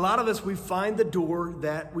 See, a lot of us, we find the door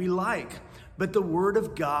that we like. But the Word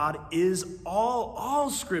of God is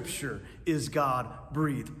all Scripture is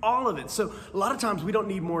God-breathed, all of it. So a lot of times we don't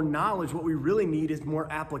need more knowledge. What we really need is more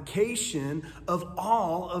application of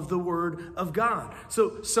all of the Word of God.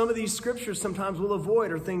 So some of these Scriptures sometimes we'll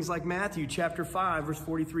avoid are things like Matthew chapter 5, verse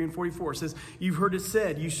 43 and 44. It says, you've heard it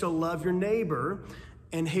said, you shall love your neighbor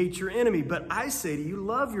and hate your enemy. But I say to you,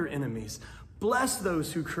 love your enemies. Bless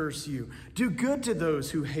those who curse you. Do good to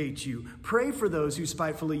those who hate you. Pray for those who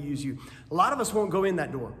spitefully use you. A lot of us won't go in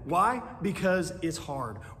that door. Why? Because it's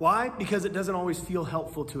hard. Why? Because it doesn't always feel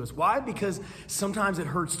helpful to us. Why? Because sometimes it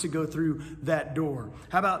hurts to go through that door.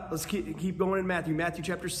 How about, let's keep going in Matthew. Matthew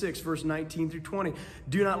chapter 6, verse 19 through 20.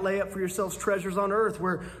 Do not lay up for yourselves treasures on earth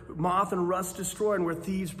where moth and rust destroy and where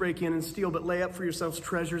thieves break in and steal, but lay up for yourselves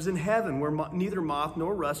treasures in heaven where neither moth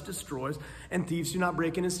nor rust destroys and thieves do not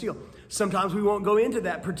break in and steal. Sometimes we won't go into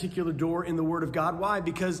that particular door in the Word of God. Why?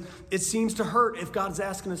 Because it seems to hurt if God's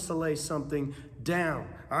asking us to lay something down.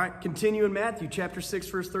 All right, continue in Matthew chapter 6,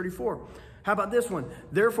 verse 34. How about this one?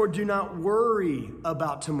 Therefore, do not worry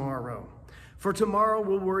about tomorrow, for tomorrow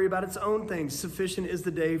will worry about its own things. Sufficient is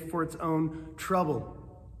the day for its own trouble.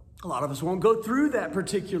 A lot of us won't go through that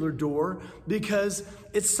particular door because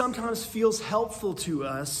it sometimes feels helpful to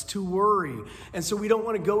us to worry. And so we don't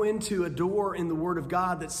want to go into a door in the Word of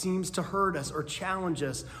God that seems to hurt us or challenge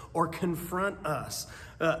us or confront us.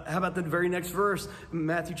 How about the very next verse,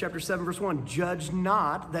 Matthew chapter 7, verse 1? Judge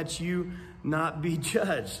not that you not be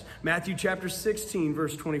judged. Matthew chapter 16,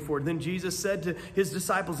 verse 24. Then Jesus said to his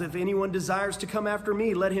disciples, if anyone desires to come after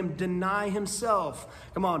me, let him deny himself.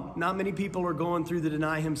 Come on, not many people are going through the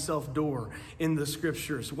deny himself door in the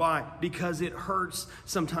scriptures. Why? Because it hurts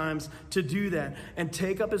sometimes to do that. And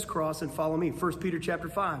take up his cross and follow me. 1 Peter chapter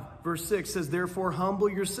 5, verse 6 says, therefore humble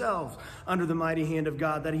yourselves under the mighty hand of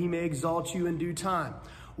God, that he may exalt you in due time.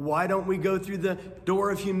 Why don't we go through the door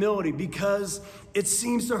of humility? Because it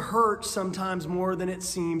seems to hurt sometimes more than it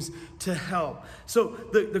seems to help. So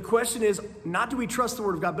the question is, not do we trust the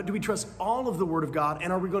Word of God, but do we trust all of the Word of God?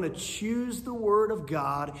 And are we going to choose the Word of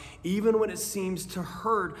God even when it seems to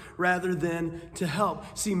hurt rather than to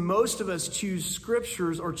help? See, most of us choose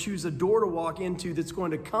scriptures or choose a door to walk into that's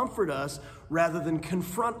going to comfort us rather than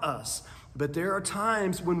confront us. But there are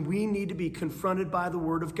times when we need to be confronted by the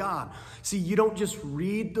Word of God. See, you don't just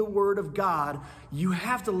read the Word of God. You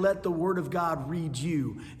have to let the Word of God read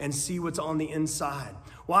you and see what's on the inside.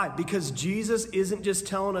 Why? Because Jesus isn't just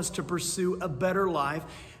telling us to pursue a better life.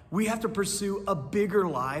 We have to pursue a bigger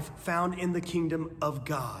life found in the kingdom of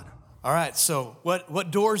God. All right, so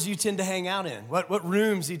what doors do you tend to hang out in? What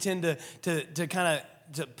rooms do you tend to kind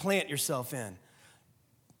of plant yourself in?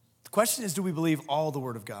 The question is, do we believe all the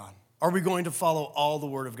Word of God? Are we going to follow all the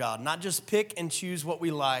Word of God? Not just pick and choose what we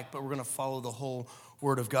like, but we're going to follow the whole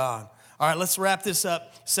Word of God. All right, let's wrap this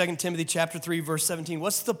up. 2 Timothy chapter 3, verse 17.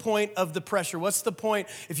 What's the point of the pressure? What's the point?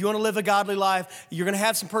 If you want to live a godly life, you're going to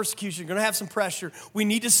have some persecution. You're going to have some pressure. We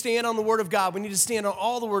need to stand on the Word of God. We need to stand on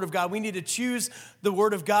all the Word of God. We need to choose the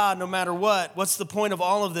Word of God no matter what. What's the point of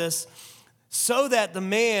all of this? So that the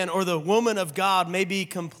man or the woman of God may be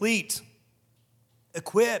complete,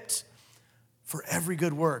 equipped for every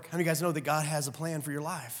good work. How many of you guys know that God has a plan for your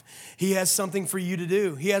life? He has something for you to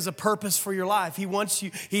do. He has a purpose for your life. He wants you,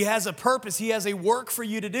 he has a purpose. He has a work for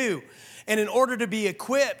you to do. And in order to be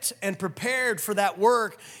equipped and prepared for that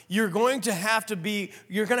work, you're going to have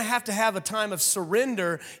to have a time of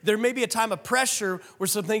surrender. There may be a time of pressure where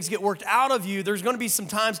some things get worked out of you. There's going to be some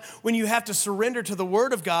times when you have to surrender to the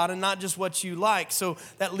Word of God and not just what you like. So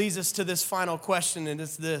that leads us to this final question, and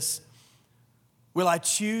it's this. Will I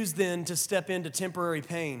choose then to step into temporary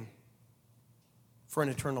pain for an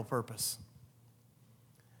eternal purpose?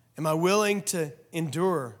 Am I willing to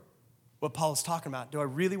endure what Paul is talking about? Do I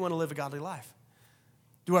really want to live a godly life?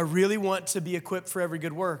 Do I really want to be equipped for every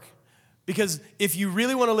good work? Because if you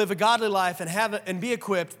really want to live a godly life and be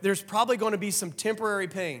equipped, there's probably going to be some temporary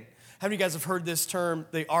pain. How many of you guys have heard this term,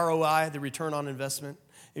 the ROI, the return on investment?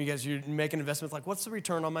 And you guys, you're making investments like, what's the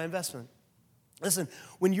return on my investment? Listen,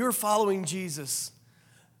 when you're following Jesus,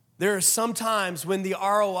 there are some times when the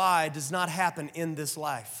ROI does not happen in this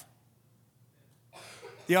life.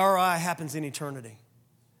 The ROI happens in eternity.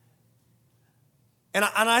 And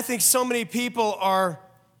I think so many people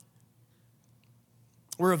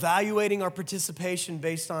we're evaluating our participation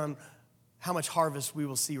based on how much harvest we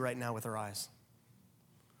will see right now with our eyes.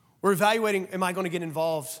 We're evaluating, am I going to get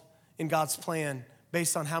involved in God's plan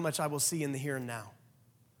based on how much I will see in the here and now?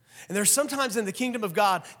 And there's sometimes in the kingdom of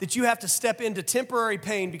God that you have to step into temporary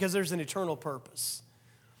pain because there's an eternal purpose.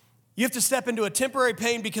 You have to step into a temporary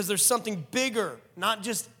pain because there's something bigger, not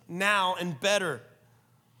just now and better.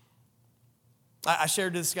 I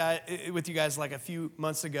shared this guy with you guys like a few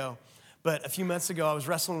months ago, but a few months ago I was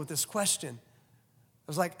wrestling with this question.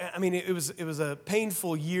 I was like, it was a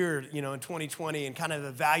painful year, in 2020 and kind of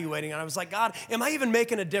evaluating. And I was like, God, am I even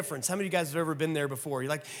making a difference? How many of you guys have ever been there before?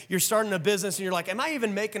 You're starting a business and you're like, am I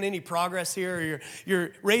even making any progress here? Or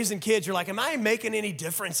you're raising kids. You're like, am I making any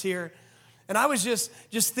difference here? And I was just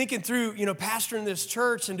thinking through, pastoring this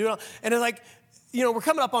church and doing, and like, we're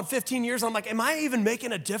coming up on 15 years. And I'm like, am I even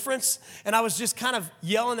making a difference? And I was just kind of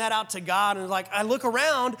yelling that out to God. And like, I look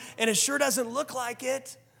around and it sure doesn't look like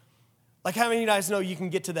it. Like how many of you guys know you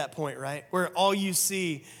can get to that point, right? Where all you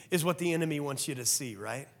see is what the enemy wants you to see,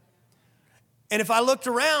 right? And if I looked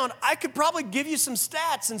around, I could probably give you some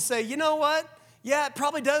stats and say, you know what? Yeah, it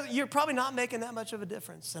probably does. You're probably not making that much of a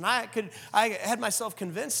difference. And I had myself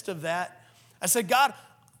convinced of that. I said, God,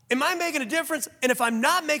 am I making a difference? And if I'm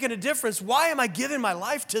not making a difference, why am I giving my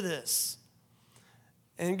life to this?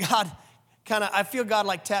 And God I feel God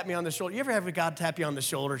like tap me on the shoulder. You ever have God tap you on the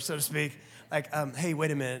shoulder, so to speak? Like, hey,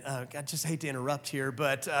 wait a minute. I just hate to interrupt here,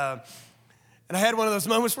 but, and I had one of those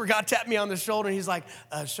moments where God tapped me on the shoulder and he's like,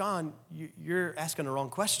 Sean, you're asking the wrong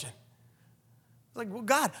question. I was like, well,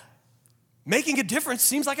 God, making a difference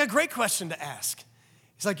seems like a great question to ask.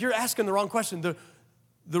 He's like, you're asking the wrong question.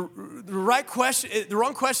 The right question, the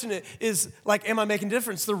wrong question is like, am I making a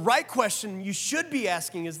difference? The right question you should be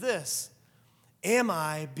asking is this: am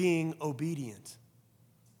I being obedient?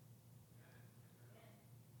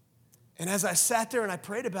 And as I sat there and I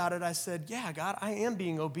prayed about it, I said, yeah, God, I am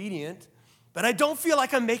being obedient, but I don't feel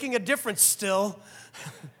like I'm making a difference still.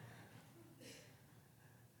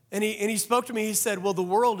 And he spoke to me, he said, well, the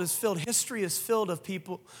world is filled, history is filled of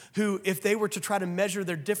people who, if they were to try to measure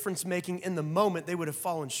their difference making in the moment, they would have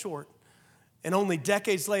fallen short. And only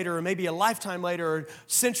decades later, or maybe a lifetime later, or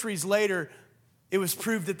centuries later, it was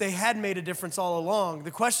proved that they had made a difference all along.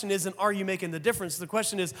 The question isn't, are you making the difference? The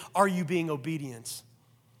question is, are you being obedient?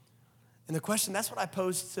 And the question, that's what I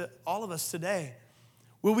pose to all of us today.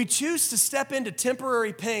 Will we choose to step into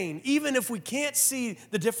temporary pain, even if we can't see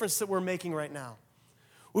the difference that we're making right now?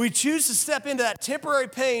 Will we choose to step into that temporary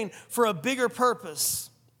pain for a bigger purpose?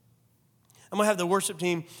 I'm going to have the worship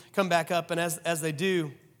team come back up, and as they do,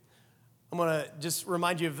 I'm going to just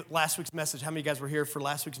remind you of last week's message. How many of you guys were here for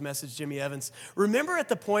last week's message, Jimmy Evans? Remember at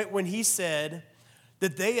the point when he said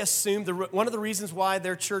that they assume, one of the reasons why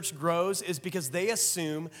their church grows is because they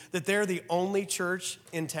assume that they're the only church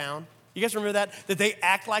in town. You guys remember that? That they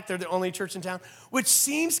act like they're the only church in town, which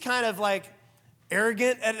seems kind of like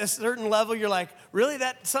arrogant at a certain level. You're like, really?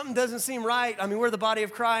 That something doesn't seem right. I mean, we're the body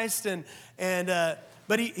of Christ.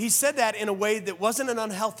 But he said that in a way that wasn't an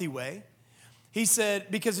unhealthy way. He said,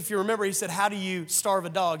 because if you remember, he said, how do you starve a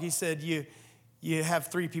dog? He said, you have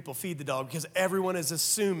 3 people feed the dog because everyone is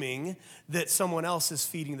assuming that someone else is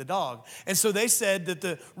feeding the dog. And so they said that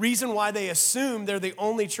the reason why they assume they're the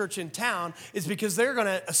only church in town is because they're going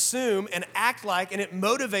to assume and act like, and it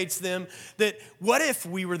motivates them that what if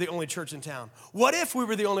we were the only church in town? What if we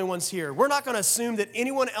were the only ones here? We're not going to assume that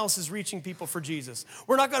anyone else is reaching people for Jesus.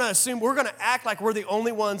 We're not going to assume, we're going to act like we're the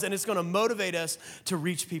only ones, and it's going to motivate us to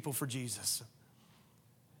reach people for Jesus.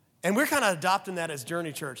 And we're kind of adopting that as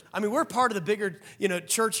Journey Church. I mean, we're part of the bigger,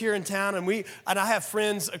 church here in town, and I have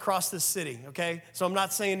friends across this city, okay? So I'm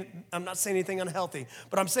not saying anything unhealthy,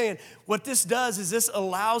 but I'm saying what this does is this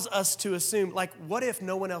allows us to assume, like, what if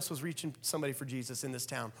no one else was reaching somebody for Jesus in this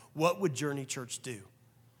town? What would Journey Church do?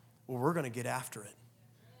 Well, we're going to get after it.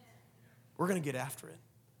 We're going to get after it.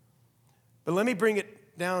 But let me bring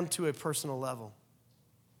it down to a personal level.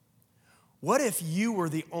 What if you were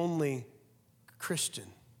the only Christian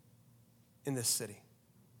in this city?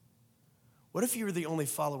 What if you were the only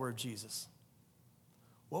follower of Jesus?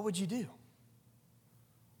 What would you do?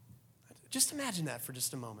 Just imagine that for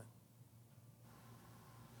just a moment.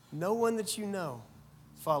 No one that you know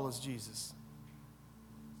follows Jesus.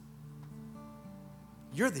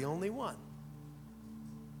 You're the only one.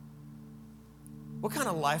 What kind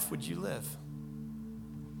of life would you live?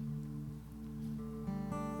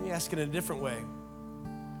 Let me ask it in a different way.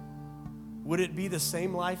 Would it be the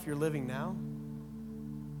same life you're living now?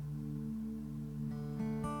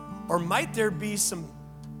 Or might there be some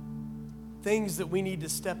things that we need to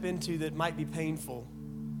step into that might be painful,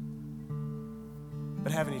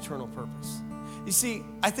 but have an eternal purpose? You see,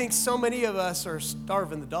 I think so many of us are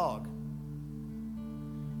starving the dog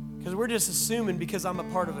because we're just assuming because I'm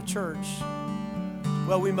a part of a church,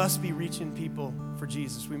 well, we must be reaching people for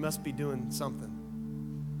Jesus. We must be doing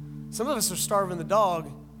something. Some of us are starving the dog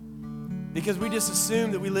because we just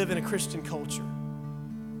assume that we live in a Christian culture.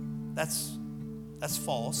 That's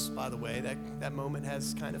false, by the way. That moment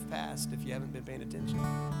has kind of passed if you haven't been paying attention.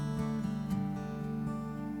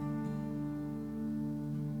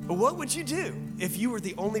 But what would you do if you were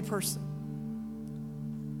the only person?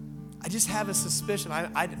 I just have a suspicion.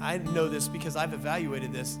 I know this because I've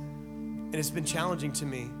evaluated this, and it's been challenging to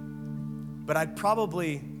me. But I'd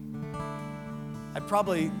probably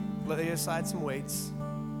lay aside some weights.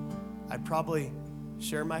 I'd probably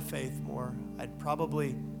share my faith more. I'd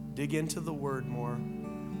probably dig into the Word more.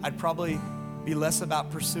 I'd probably be less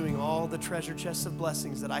about pursuing all the treasure chests of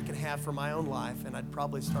blessings that I can have for my own life, and I'd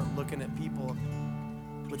probably start looking at people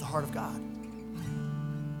with the heart of God.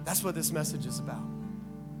 That's what this message is about.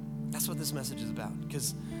 That's what this message is about,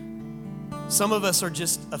 because some of us are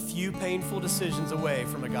just a few painful decisions away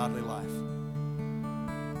from a godly life.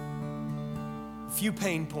 Few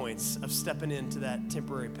pain points of stepping into that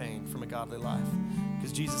temporary pain from a godly life,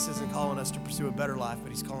 because Jesus isn't calling us to pursue a better life,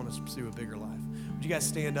 but he's calling us to pursue a bigger life. Would you guys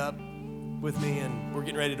stand up with me, and we're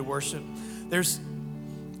getting ready to worship. There's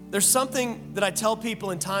something that I tell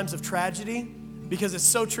people in times of tragedy, because it's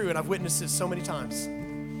so true, and I've witnessed it so many times.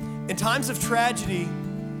 In times of tragedy,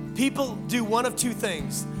 people do one of two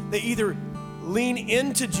things. They either lean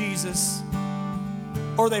into Jesus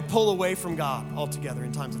or they pull away from God altogether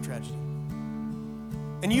in times of tragedy.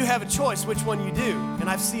 And you have a choice which one you do. And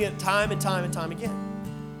I've seen it time and time and time again.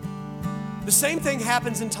 The same thing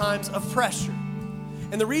happens in times of pressure.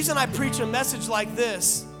 And the reason I preach a message like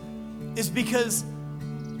this is because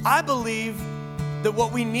I believe that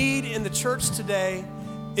what we need in the church today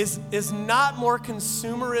is not more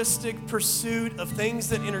consumeristic pursuit of things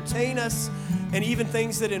that entertain us and even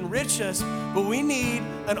things that enrich us, but we need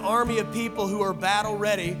an army of people who are battle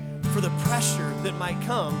ready for the pressure that might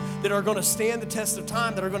come, that are going to stand the test of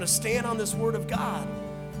time, that are going to stand on this word of God,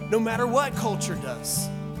 no matter what culture does.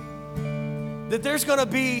 That there's going to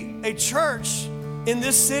be a church in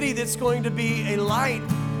this city that's going to be a light,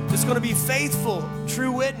 that's going to be faithful,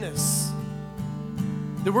 true witness.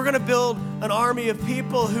 That we're going to build an army of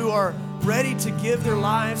people who are ready to give their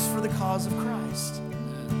lives for the cause of Christ.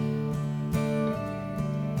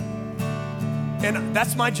 And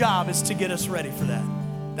that's my job, is to get us ready for that.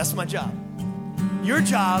 That's my job. Your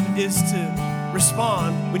job is to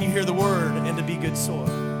respond when you hear the word and to be good soil.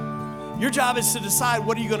 Your job is to decide,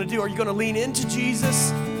 what are you going to do? Are you going to lean into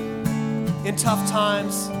Jesus in tough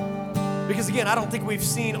times? Because again, I don't think we've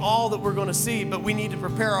seen all that we're going to see, but we need to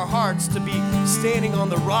prepare our hearts to be standing on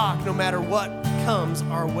the rock no matter what comes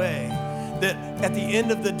our way. That at the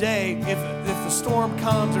end of the day, if the storm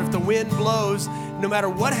comes or if the wind blows, no matter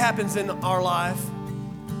what happens in our life,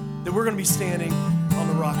 that we're going to be standing on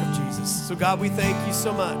the rock of Jesus. So God, we thank you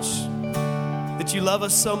so much that you love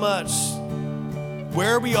us so much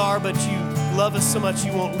where we are, but you love us so much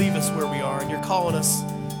you won't leave us where we are, and you're calling us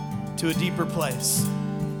to a deeper place.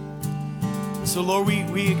 So Lord,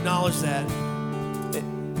 we acknowledge that.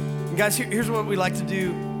 And guys, here's what we like to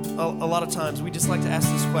do a lot of times. We just like to ask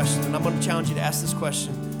this question, and I'm going to challenge you to ask this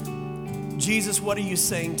question. Jesus, what are you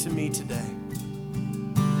saying to me today?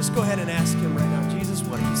 Just go ahead and ask him right now. Jesus,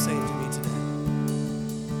 what are you saying to me today?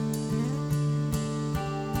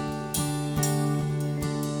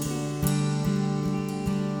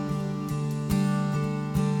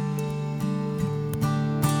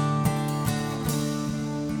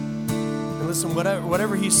 Listen,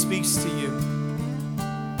 whatever he speaks to you,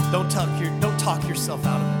 don't talk yourself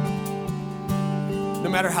out of it. No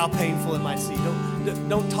matter how painful it might seem,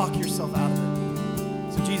 don't talk yourself out of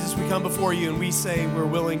it. So Jesus, we come before you and we say we're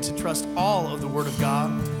willing to trust all of the Word of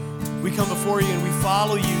God. We come before you and we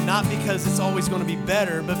follow you, not because it's always going to be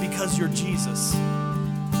better, but because you're Jesus.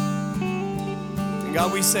 And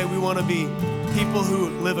God, we say we want to be people who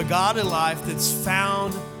live a godly life that's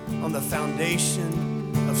found on the foundation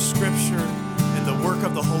of Scripture and the work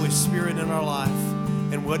of the Holy Spirit in our life,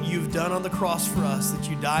 and what you've done on the cross for us, that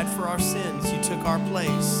you died for our sins, you took our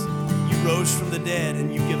place, you rose from the dead,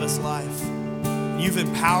 and you give us life. You've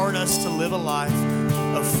empowered us to live a life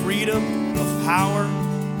of freedom, of power,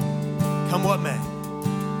 come what may.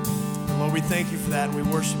 And Lord, we thank you for that, and we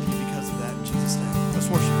worship you because of that. In Jesus' name. Let's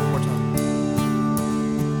worship one more time.